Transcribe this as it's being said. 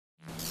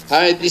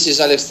Hi, this is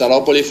Alex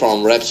Staropoli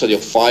from Rhapsody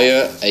of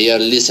Fire e you're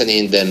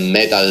listening the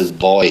Metal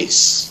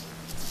Voice.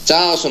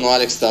 Ciao, sono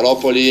Alex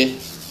Staropoli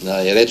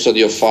da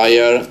Rhapsody of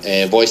Fire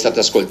e voi state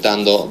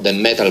ascoltando The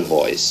Metal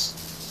Voice.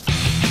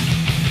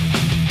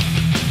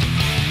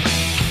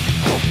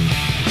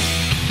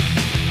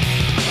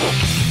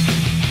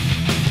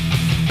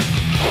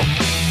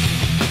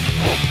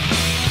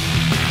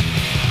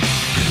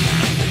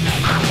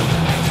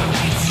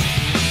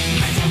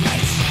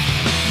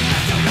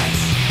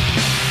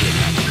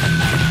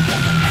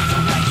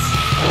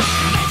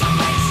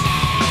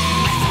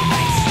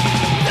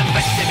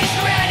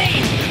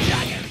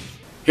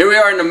 Here we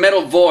are in the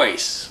Metal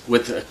Voice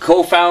with the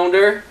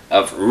co-founder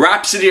of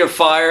Rhapsody of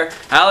Fire,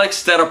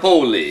 Alex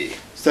Staropoli.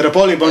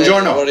 Staropoli,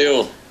 buongiorno. Hey, how are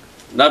you?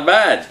 Not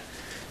bad.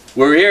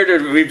 We're here to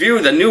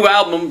review the new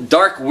album,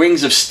 Dark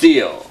Wings of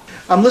Steel.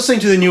 I'm listening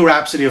to the new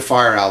Rhapsody of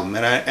Fire album,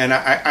 and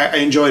I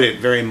enjoyed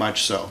it very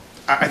much so.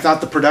 I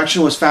thought the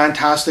production was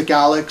fantastic,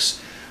 Alex.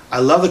 I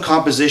love the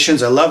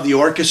compositions. I love the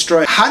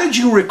orchestra. How did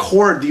you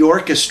record the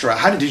orchestra?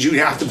 Did you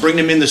have to bring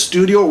them in the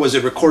studio, or was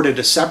it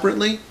recorded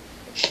separately?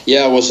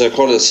 Yeah, it was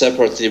recorded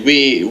separately.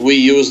 We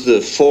used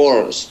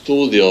 4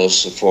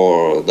 studios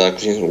for Dark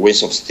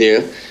Wings of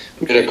Steel.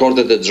 We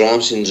recorded the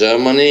drums in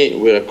Germany.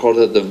 We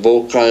recorded the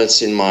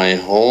vocals in my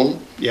home.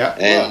 Yeah.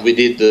 And we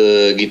did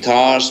the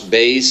guitars,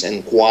 bass,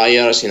 and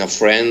choirs in a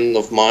friend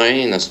of mine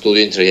in a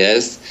studio in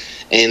Trieste.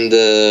 And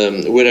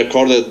we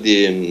recorded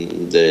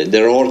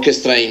their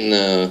orchestra in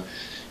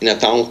a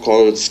town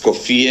called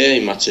Skopje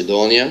in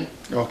Macedonia.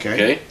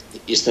 Okay.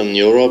 Eastern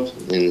Europe,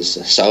 in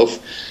south.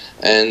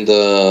 And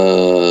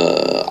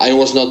I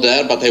was not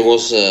there, but I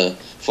was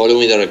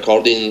following the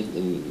recording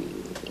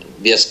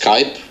via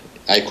Skype.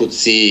 I could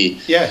see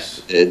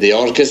the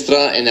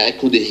orchestra, and I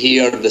could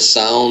hear the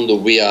sound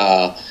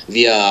via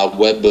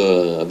web,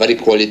 very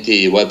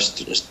quality web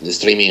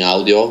streaming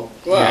audio.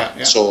 Wow.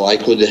 Yeah. So I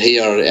could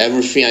hear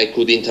everything. I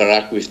could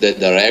interact with the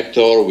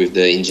director, with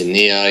the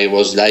engineer. It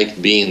was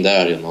like being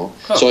there, you know.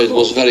 Oh, so it cool.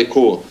 was very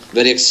cool,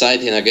 very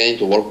exciting again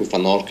to work with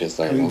an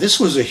orchestra. I mean, this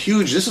was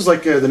this is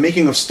like the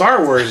making of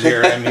Star Wars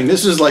here. I mean,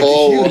 this is like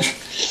huge.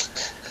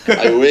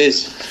 I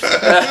wish.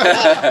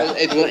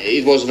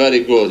 it was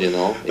very good, you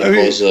know. It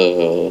was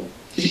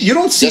you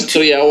don't see just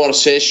 3-hour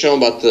session,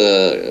 but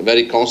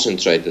very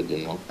concentrated, you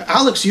know.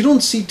 Alex, you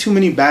don't see too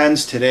many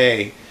bands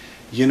today,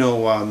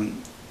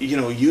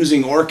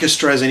 using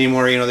orchestras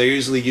anymore. You know, they're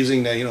usually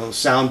using the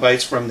sound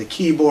bites from the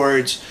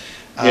keyboards.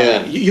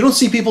 You don't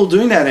see people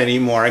doing that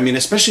anymore. I mean,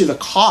 especially the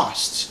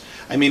costs.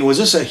 I mean, was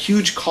this a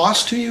huge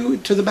cost to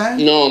the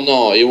band?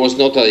 No, it was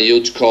not a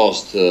huge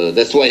cost.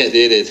 That's why I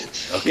did it.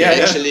 Okay.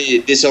 Actually,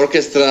 this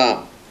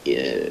orchestra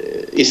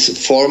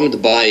is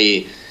formed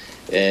by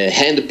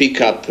hand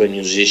pickup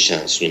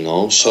musicians, you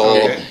know. So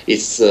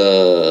it's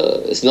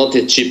not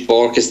a cheap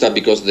orchestra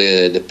because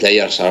the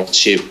players are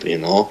cheap, you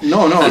know.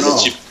 No.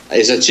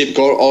 It's a cheap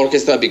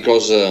orchestra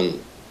because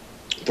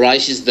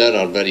prices there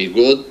are very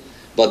good,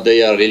 but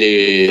they are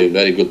really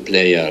very good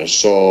players.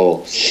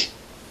 So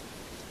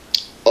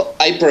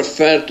I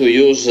prefer to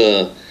use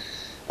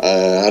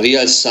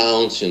real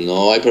sounds, you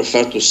know. I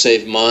prefer to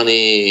save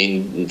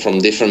money from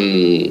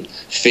different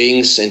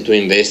things and to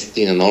invest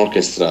in an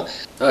orchestra.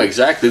 Oh,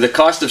 exactly. The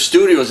cost of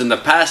studios in the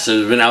past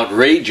has been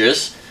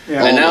outrageous.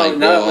 Yeah. And Oh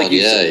now God, like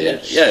you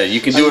said,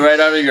 you can do it right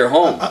out of your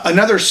home.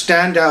 Another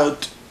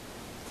standout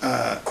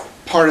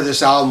part of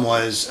this album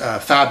was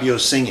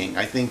Fabio's singing.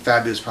 I think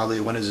Fabio's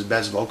probably one of his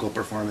best vocal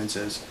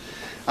performances.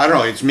 I don't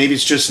know. Maybe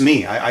it's just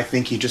me. I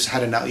think he just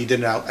he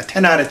did a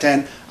 10 out of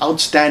 10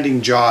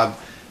 outstanding job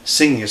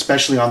singing,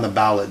 especially on the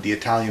ballad, the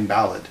Italian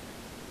ballad.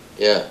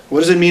 Yeah. What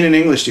does it mean in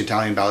English, the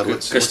Italian ballad?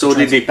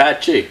 Custodi di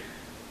Pace.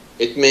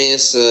 It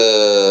means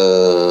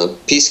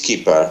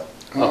peacekeeper.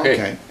 Oh,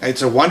 okay.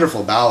 It's a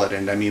wonderful ballad,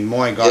 and I mean,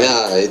 my God.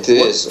 Yeah, it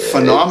is.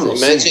 Phenomenal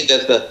Imagine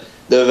that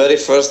the very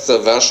first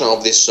version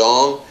of this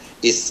song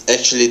is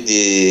actually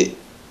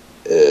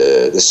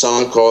the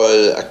song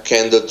called A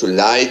Candle to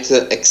Light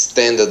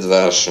extended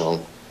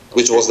version,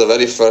 which was the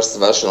very first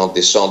version of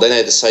this song. Then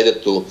I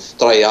decided to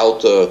try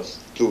out to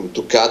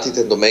cut it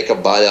and to make a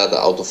ballad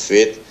out of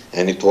it,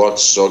 and it worked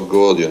so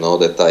good, you know,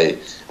 that I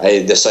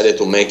decided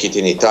to make it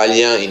in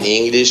Italian, in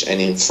English, and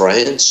in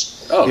French.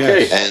 Oh,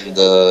 okay. And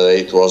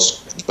it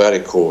was very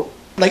cool.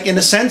 Like, in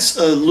a sense,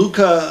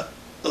 Luca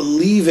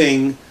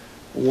leaving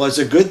was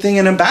a good thing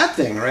and a bad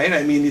thing, right?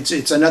 I mean,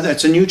 it's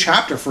a new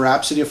chapter for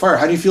Rhapsody of Fire.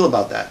 How do you feel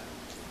about that?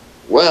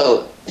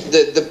 Well,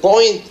 the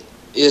point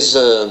is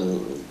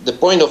the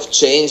point of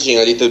changing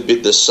a little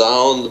bit the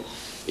sound.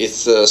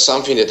 It's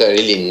something that I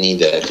really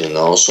needed, you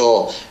know.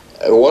 So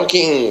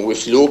working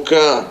with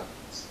Luca,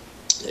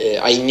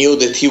 I knew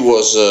that he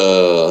was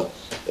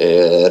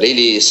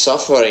really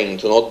suffering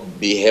to not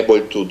be able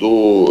to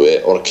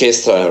do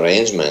orchestral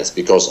arrangements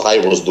because I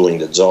was doing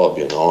the job,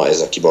 you know,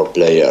 as a keyboard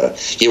player.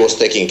 He was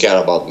taking care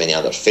about many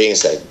other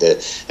things like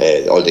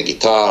all the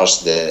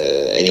guitars,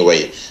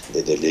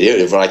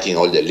 writing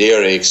all the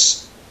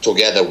lyrics.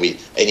 Together we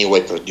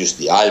anyway produced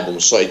the album.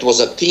 So it was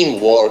a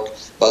teamwork,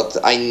 but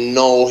I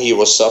know he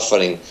was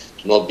suffering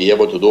to not be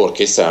able to do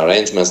orchestral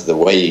arrangements the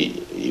way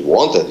he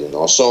wanted, you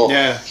know. So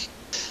Yeah.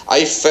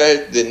 I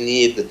felt the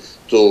need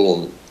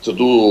to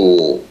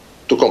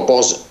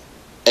compose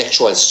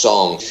actual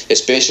songs,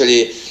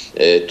 especially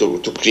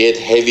to create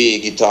heavy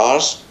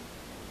guitars.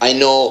 I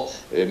know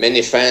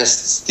many fans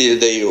still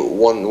they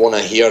want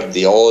to hear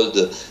the old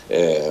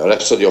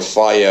Rhapsody of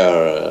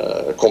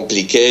Fire,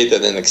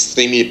 complicated and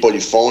extremely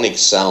polyphonic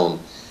sound.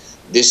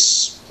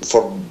 This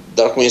for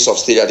Dark Winds of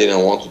Steel, I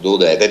didn't want to do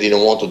that. I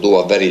didn't want to do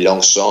a very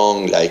long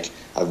song like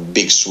a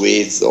big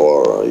suite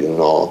or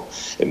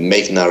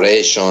make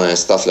narration and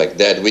stuff like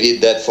that. We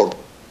did that for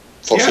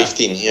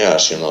 15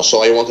 years,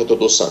 So I wanted to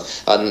do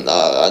an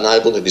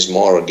album that is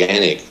more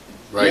organic.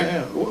 Right.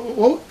 Yeah.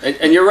 Well,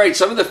 and you're right.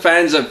 Some of the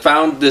fans have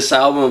found this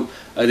album,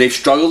 they've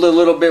struggled a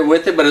little bit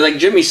with it, but like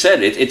Jimmy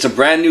said, it's a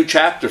brand new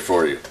chapter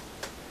for you.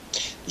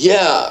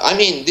 Yeah, I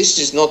mean, this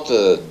is not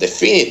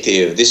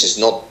definitive. This is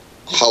not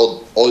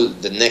how all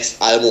the next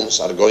albums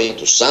are going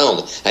to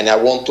sound, and I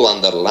want to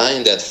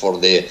underline that for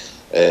the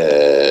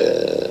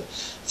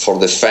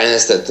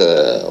fans that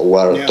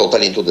were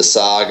totally into the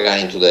saga,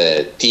 into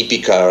the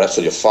typical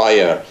Rhapsody of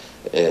Fire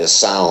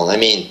sound. I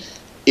mean,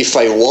 if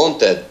I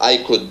wanted, I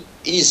could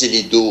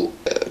easily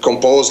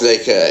compose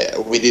like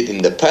we did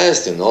in the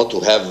past, to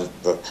have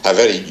a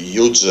very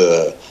huge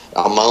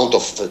amount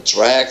of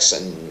tracks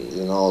and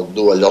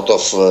do a lot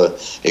of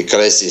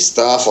crazy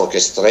stuff,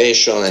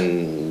 orchestration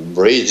and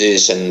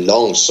bridges and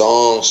long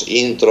songs,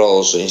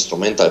 intros,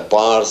 instrumental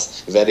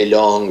parts, very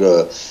long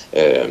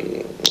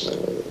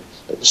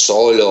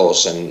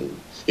solos, and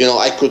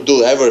I could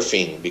do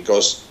everything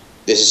because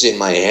this is in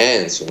my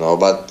hands,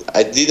 but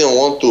I didn't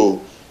want to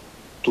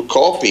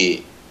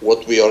copy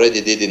what we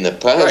already did in the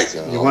past.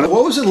 Right.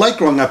 What was it like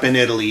growing up in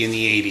Italy in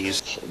the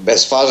 80s?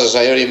 As far as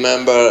I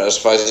remember, as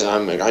far as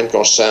I'm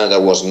concerned, there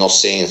was no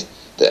scene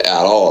at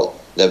all.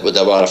 There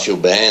were a few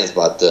bands,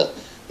 but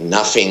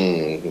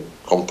nothing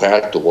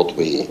compared to what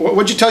we...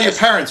 What'd you tell your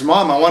parents?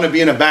 Mom, I want to be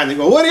in a band. They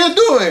go, what are you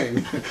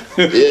doing?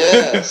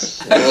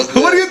 Yes.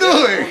 What are you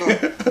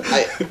doing?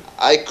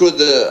 I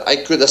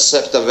could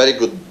accept a very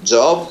good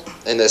job,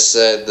 and I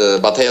said,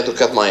 but I had to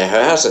cut my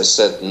hair. So I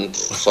said,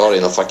 sorry,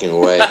 no fucking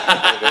way.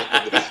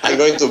 I'm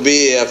going to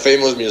be a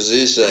famous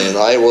musician.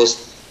 I was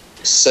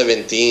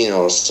 17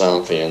 or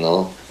something,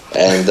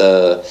 and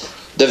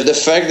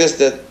the fact is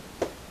that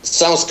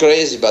sounds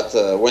crazy, but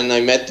when I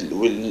met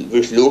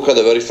with Luca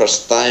the very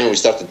first time, we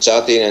started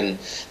chatting and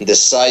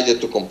decided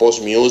to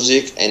compose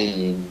music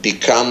and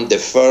become the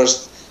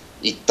first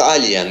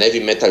Italian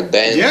heavy metal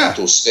band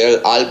to sell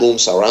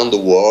albums around the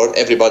world.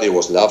 Everybody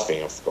was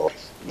laughing, of course.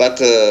 But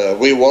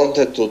we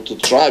wanted to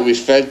try. We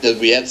felt that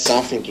we had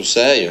something to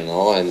say, and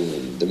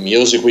the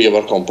music we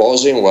were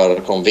composing were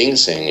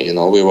convincing.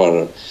 We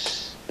were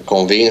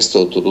convinced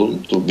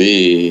to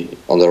be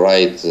on the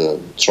right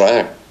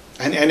track.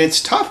 And it's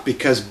tough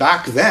because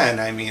back then,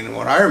 I mean,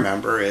 what I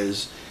remember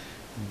is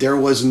there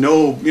was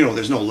no,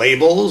 there's no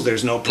labels,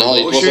 there's no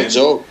promotion.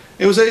 No,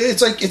 it was a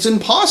joke. It's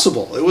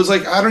impossible. It was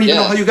like, I don't even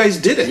know how you guys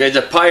did it. You guys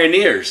are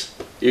pioneers.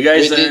 You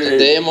guys we did a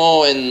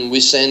demo and we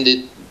sent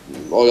it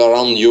all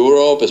around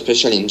Europe,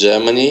 especially in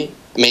Germany,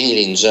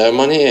 mainly in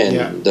Germany.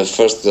 And the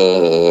first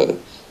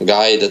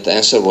guy that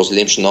answered was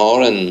Lim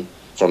Schnorr and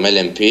from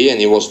LMP, and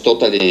he was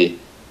totally,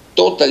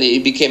 he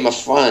became a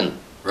fan.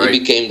 Right. He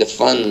became the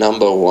fan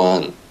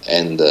 #1.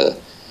 And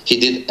he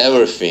did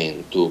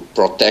everything to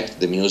protect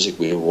the music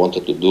we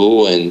wanted to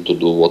do and to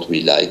do what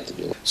we liked.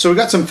 So we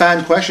got some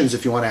fan questions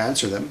if you want to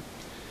answer them.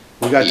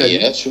 We got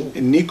sure.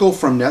 Nico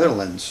from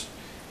Netherlands.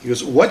 He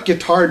goes, what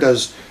guitar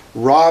does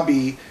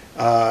Robbie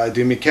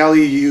De Michele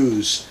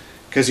use?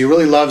 Because he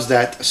really loves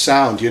that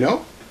sound,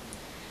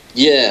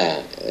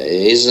 Yeah,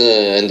 he's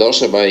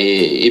endorsed by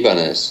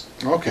Ibanez.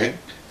 Okay.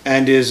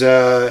 And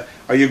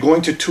are you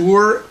going to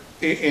tour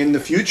in the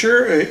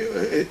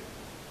future?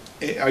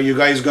 Are you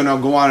guys going to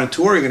go on a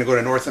tour? Are you going to go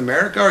to North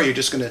America, or are you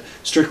just going to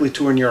strictly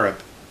tour in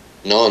Europe?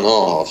 No,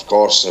 of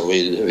course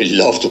we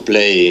love to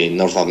play in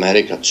North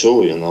America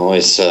too.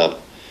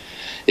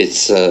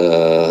 It's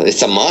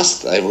a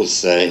must, I would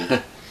say.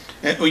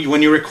 And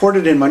when you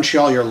recorded in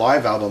Montreal your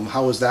live album,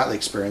 how was that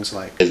experience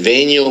like? The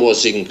venue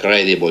was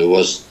incredible.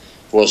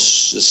 The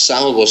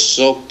sound was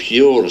so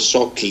pure,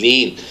 so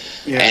clean,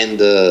 and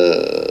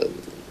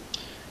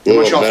we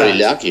were very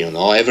lucky.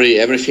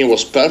 Everything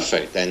was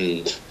perfect,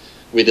 and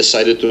we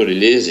decided to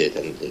release it,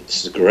 and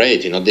it's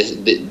great.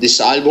 This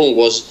album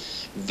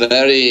was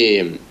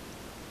very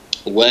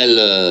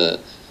well.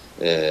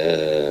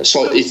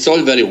 So it's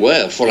all very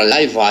well for a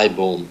live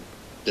album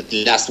that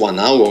lasts 1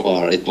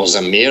 hour. It was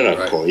a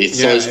miracle. Right.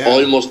 It's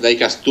almost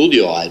like a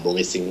studio album.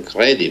 It's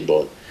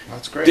incredible.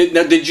 That's great.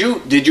 Did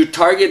you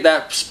target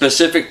that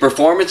specific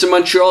performance in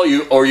Montreal,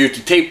 or you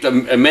taped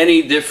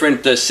many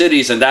different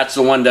cities, and that's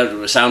the one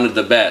that sounded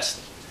the best?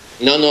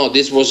 No,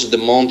 this was the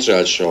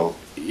Montreal show.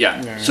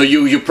 Yeah. So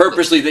you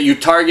purposely you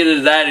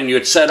targeted that and you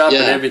had set up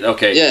and everything.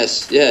 Okay.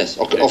 Yes.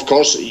 Okay. Of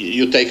course,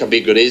 you take a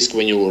big risk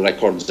when you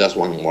record just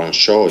one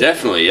show.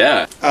 Definitely,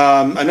 yeah.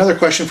 Another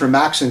question from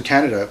Max in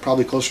Canada,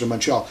 probably closer to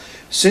Montreal.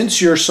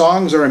 since your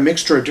songs are a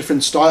mixture of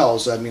different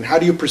styles, I mean, how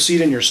do you proceed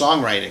in your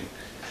songwriting?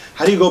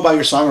 How do you go about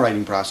your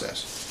songwriting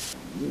process?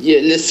 Yeah,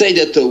 let's say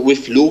that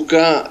with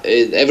Luca,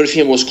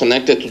 everything was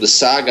connected to the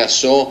saga,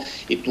 so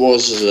it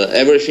was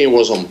everything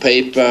was on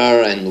paper,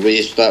 and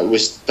we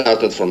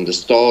started from the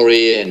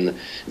story and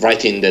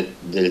writing the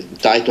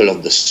title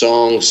of the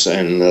songs,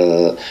 and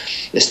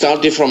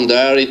starting from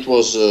there, it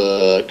was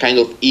kind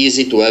of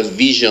easy to have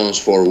visions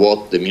for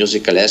what the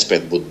musical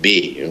aspect would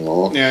be, you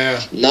know. Yeah.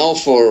 Now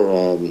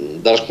for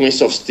Dark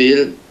Mist of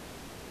Steel,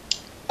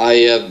 I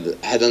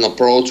have had an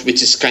approach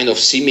which is kind of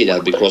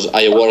similar because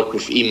I work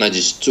with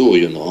images too,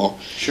 you know.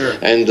 Sure.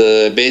 And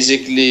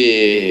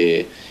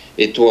basically,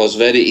 it was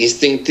very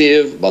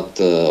instinctive, but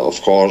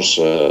of course,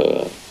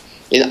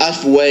 in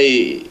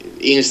halfway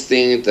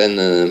instinct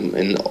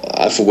and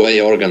halfway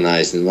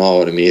organized. You know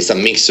what I mean? It's a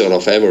mixture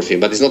of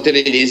everything, but it's not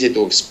really easy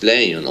to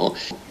explain, you know.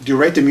 Do you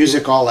write the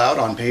music all out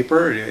on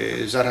paper?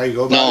 Is that how you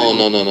go about it?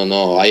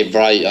 No.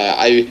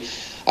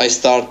 I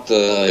start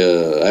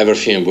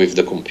everything with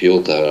the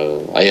computer.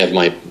 I have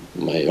my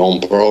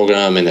own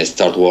program, and I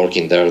start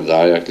working there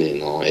directly. You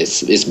know,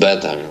 it's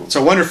better. You know? It's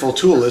a wonderful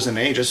tool, isn't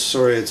it? Just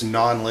sort of it's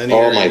non-linear.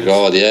 Oh my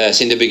God,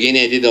 yes. In the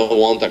beginning, I didn't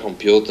want a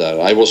computer.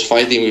 I was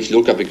fighting with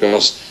Luca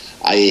because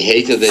I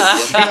hated it.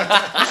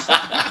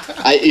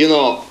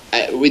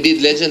 We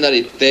did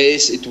Legendary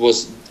Tales. It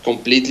was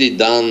completely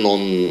done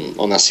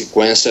on a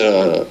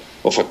sequencer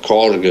of a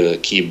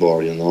Korg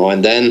keyboard, you know,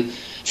 and then.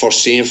 For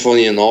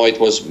Symphony, you know, it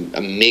was a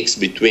mix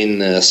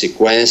between a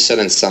sequencer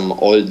and some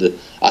old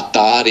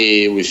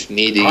Atari with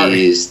MIDI.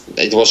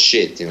 It was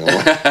shit, you know.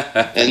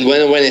 And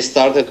when I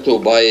started to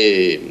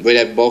buy, when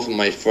I bought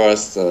my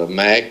first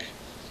Mac,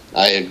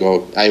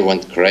 I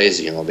went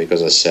crazy, you know,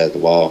 because I said,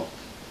 wow,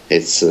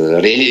 it's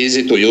really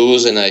easy to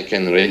use and I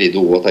can really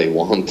do what I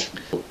want.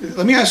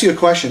 Let me ask you a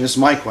question. This is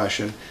my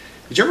question.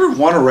 Did you ever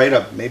want to write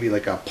maybe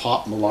like a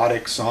pop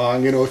melodic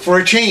song, you know, for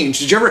a change?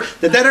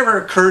 Did that ever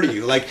occur to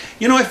you? Like,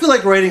 you know, I feel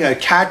like writing a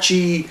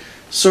catchy,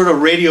 sort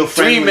of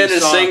radio-friendly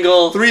 3-minute song.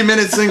 single.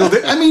 3-minute single.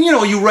 I mean, you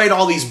know, you write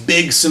all these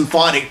big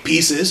symphonic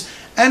pieces,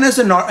 and as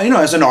an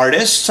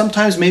artist,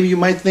 sometimes maybe you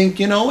might think,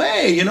 you know,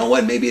 hey, you know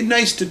what? Maybe it's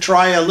nice to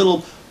try a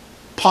little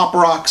pop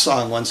rock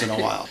song once in a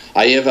while.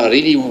 I have a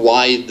really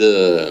wide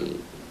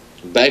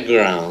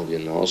background, you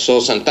know,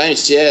 so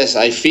sometimes, yes,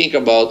 I think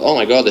about, oh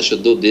my God, I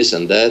should do this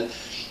and that.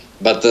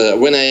 But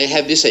when I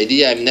have this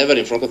idea, I'm never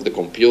in front of the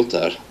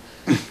computer.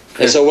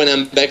 And so when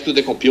I'm back to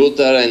the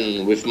computer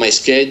and with my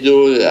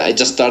schedule, I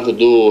just start to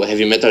do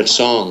heavy metal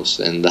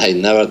songs, and I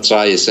never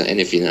try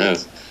anything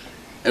else.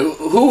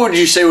 Who would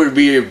you say would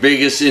be your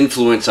biggest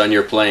influence on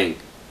your playing?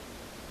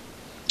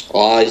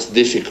 Oh, it's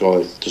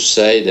difficult to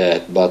say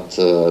that, but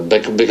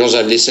because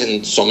I've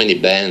listened to so many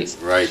bands.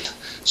 Right.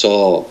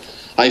 So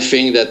I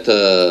think that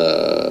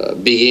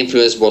big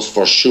influence was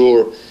for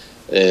sure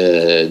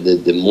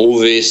the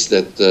movies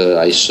that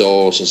I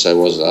saw since I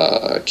was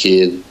a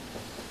kid,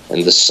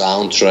 and the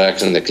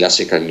soundtrack and the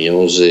classical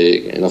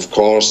music, and of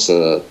course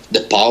the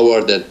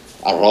power that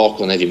a rock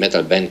and heavy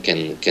metal band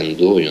can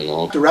do, you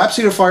know. The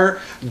Rhapsody of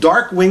Fire,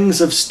 Dark Wings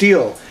of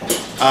Steel.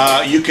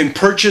 You can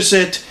purchase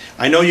it.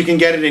 I know you can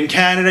get it in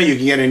Canada, you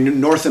can get it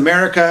in North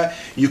America,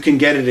 you can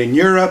get it in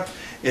Europe.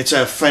 It's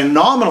a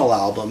phenomenal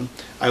album.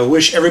 I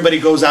wish everybody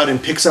goes out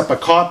and picks up a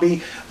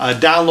copy.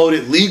 Download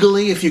it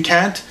legally if you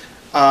can't.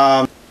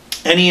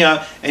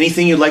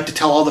 Anything you'd like to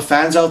tell all the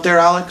fans out there,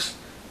 Alex?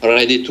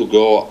 Ready to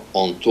go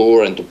on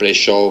tour and to play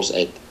shows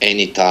at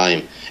any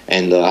time,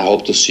 and I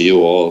hope to see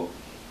you all.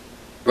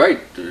 Right,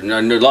 there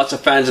are lots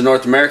of fans in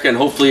North America, and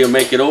hopefully you'll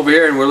make it over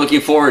here, and we're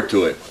looking forward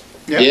to it.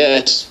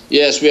 Yeah.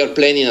 Yes, we are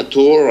planning a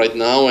tour right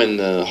now, and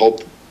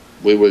hope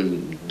we will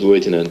do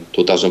it in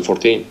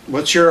 2014.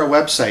 What's your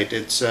website?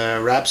 It's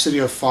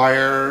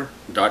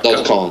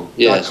rhapsodyoffire.com.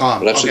 Yes,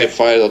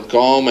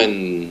 rhapsodyoffire.com,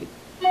 and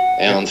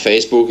on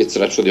Facebook it's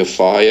Rhapsody of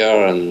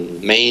Fire,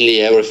 and mainly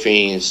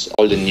everything is,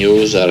 all the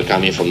news are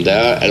coming from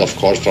there, and of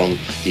course from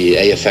the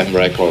AFM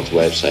Records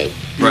website.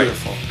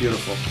 Beautiful,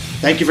 beautiful.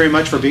 Thank you very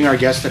much for being our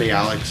guest today,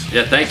 Alex.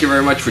 Yeah, thank you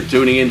very much for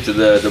tuning in to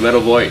the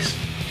Metal Voice.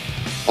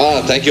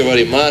 Thank you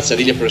very much. I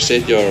really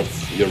appreciate your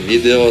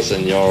videos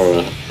and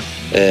your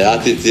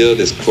attitude.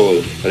 Is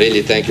cool.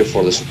 Really, thank you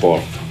for the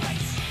support.